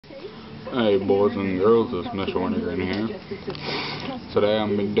Hey boys and girls, it's Mr. Wintergreen here. Today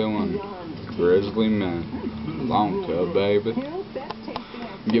I'm be doing Grizzly Man. Long tail, baby.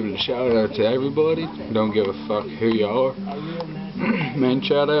 Giving a shout out to everybody. Don't give a fuck who you are. Man,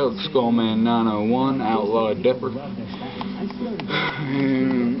 shout out Skullman 901, Outlaw Dipper,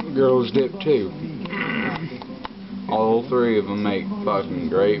 and Girls Dip too. All three of them make fucking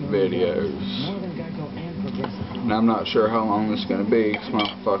great videos. And I'm not sure how long this is going to be because my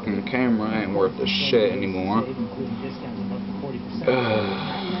fucking camera ain't worth a shit anymore.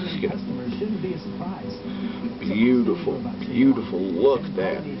 Beautiful, beautiful. Look at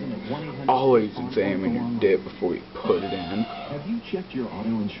that. Always examine your dip before you put it in. Have you checked your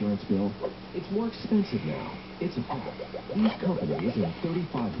auto insurance bill? It's more expensive now. It's a fact. These companies in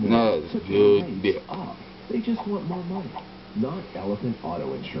 35 minutes That's good dip. They just want more money. Not Elephant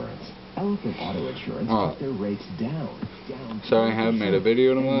Auto Insurance. Elephant Auto Insurance cut their rates down. Sorry I haven't made a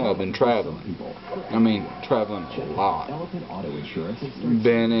video in a while. I've been traveling. Traveling a lot. Elephant Auto Insurance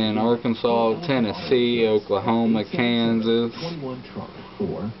been in Arkansas, Tennessee, Oklahoma, Kansas.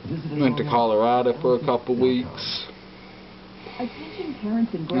 Went to Colorado for a couple weeks. Attention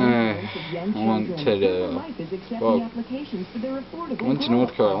parents and grandparents of young children. Life is accepting applications for their affordable went to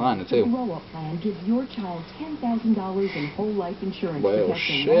North Carolina too. The Grow-Up Plan gives your child $10,000 in whole life insurance well,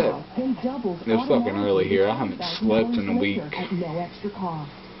 protection shit. now, then doubles It's fucking early here. I haven't slept in a week. At no extra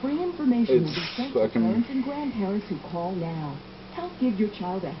cost. Free information will be sent to fucking parents and grandparents who call now. Help give your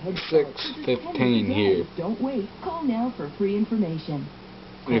child a head start. 6:15 here. Don't wait. Call now for free information.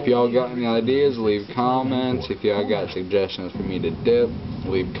 If y'all got any ideas, leave comments. If y'all got suggestions for me to dip,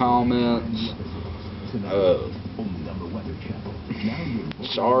 leave comments.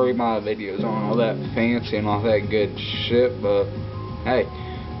 Sorry my videos aren't all that fancy and all that good shit, but hey,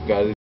 gotta